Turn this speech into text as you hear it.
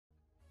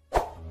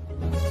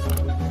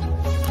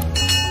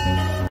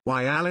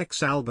Why Alex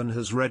Albon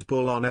has Red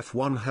Bull on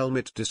F1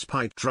 helmet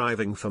despite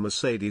driving for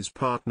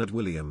Mercedes-partnered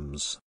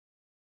Williams.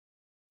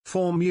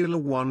 Formula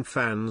One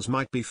fans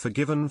might be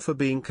forgiven for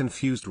being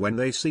confused when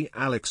they see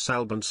Alex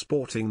Albon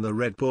sporting the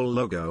Red Bull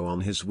logo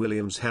on his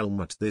Williams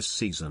helmet this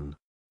season.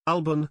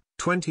 Albon,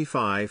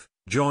 25,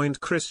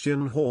 joined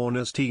Christian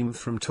Horner's team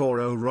from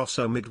Toro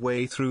Rosso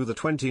midway through the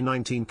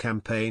 2019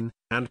 campaign,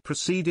 and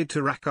proceeded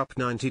to rack up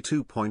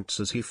 92 points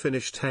as he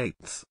finished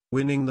 8th,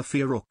 winning the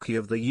FIA Rookie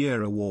of the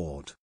Year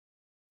award.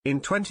 In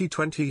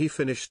 2020 he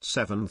finished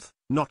 7th,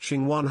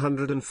 notching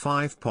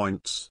 105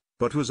 points,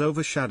 but was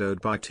overshadowed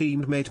by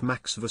teammate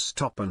Max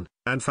Verstappen,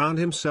 and found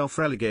himself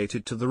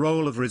relegated to the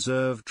role of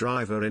reserve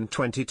driver in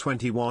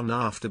 2021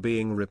 after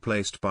being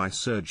replaced by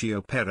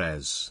Sergio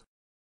Perez.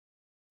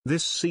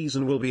 This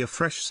season will be a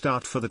fresh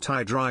start for the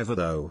Thai driver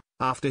though,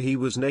 after he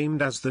was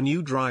named as the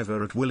new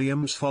driver at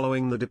Williams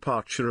following the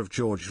departure of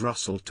George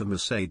Russell to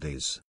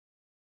Mercedes.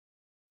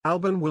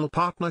 Albon will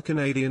partner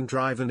Canadian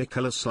driver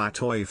Nicolas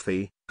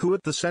Latifi, who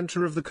at the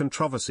center of the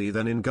controversy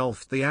then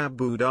engulfed the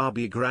Abu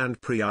Dhabi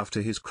Grand Prix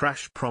after his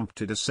crash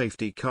prompted a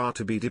safety car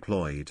to be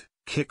deployed,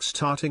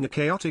 kick-starting a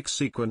chaotic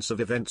sequence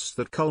of events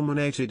that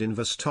culminated in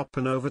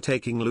Verstappen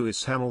overtaking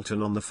Lewis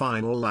Hamilton on the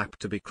final lap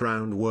to be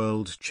crowned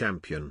world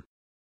champion.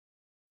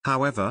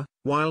 However,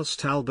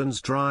 whilst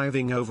Albon's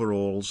driving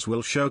overalls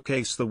will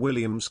showcase the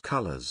Williams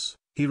colors,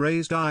 he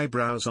raised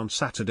eyebrows on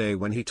Saturday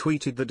when he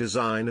tweeted the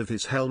design of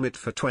his helmet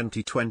for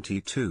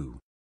 2022.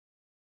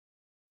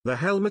 The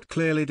helmet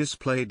clearly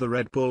displayed the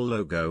Red Bull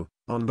logo,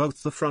 on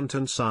both the front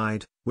and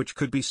side, which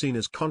could be seen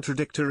as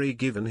contradictory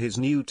given his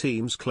new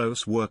team's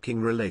close working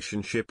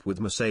relationship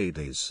with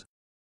Mercedes.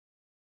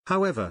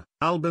 However,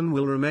 Albon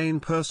will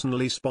remain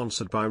personally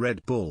sponsored by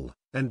Red Bull,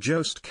 and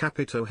Jost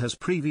Capito has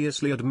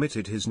previously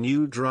admitted his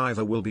new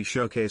driver will be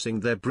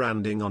showcasing their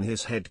branding on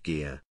his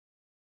headgear.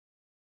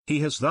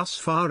 He has thus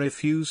far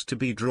refused to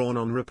be drawn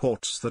on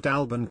reports that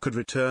Albon could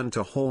return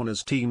to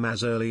Horner's team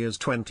as early as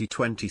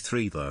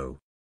 2023 though.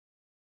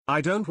 "I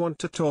don't want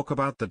to talk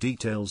about the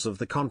details of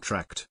the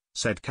contract,"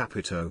 said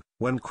Capito,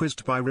 when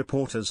quizzed by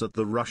reporters at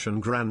the Russian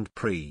Grand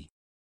Prix.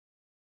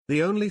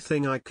 "The only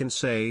thing I can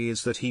say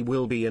is that he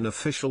will be an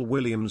official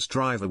Williams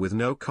driver with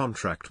no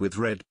contract with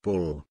Red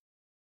Bull.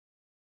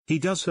 He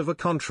does have a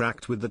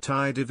contract with the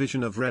Thai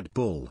division of Red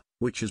Bull,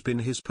 which has been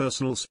his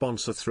personal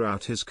sponsor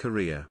throughout his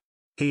career.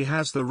 He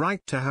has the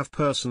right to have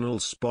personal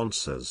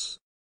sponsors."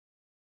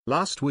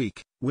 Last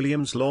week,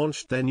 Williams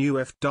launched their new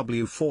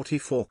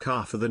FW44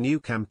 car for the new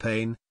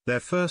campaign, their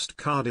first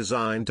car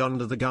designed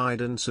under the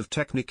guidance of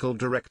technical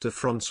director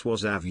François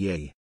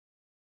Xavier.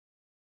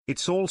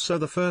 It's also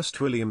the first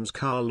Williams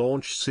car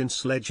launch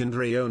since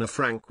legendary owner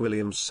Frank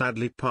Williams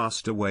sadly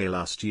passed away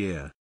last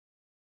year.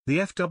 The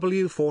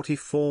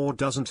FW44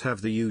 doesn't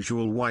have the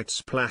usual white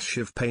splash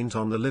of paint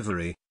on the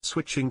livery,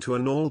 switching to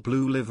an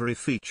all-blue livery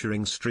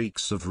featuring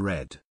streaks of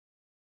red.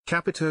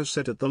 Capito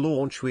said at the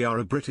launch, "We are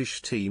a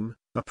British team,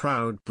 a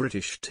proud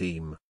British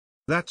team.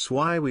 That's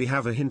why we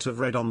have a hint of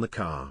red on the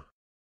car."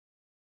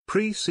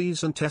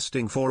 Pre-season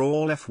testing for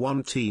all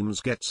F1 teams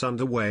gets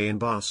underway in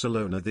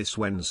Barcelona this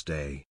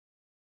Wednesday.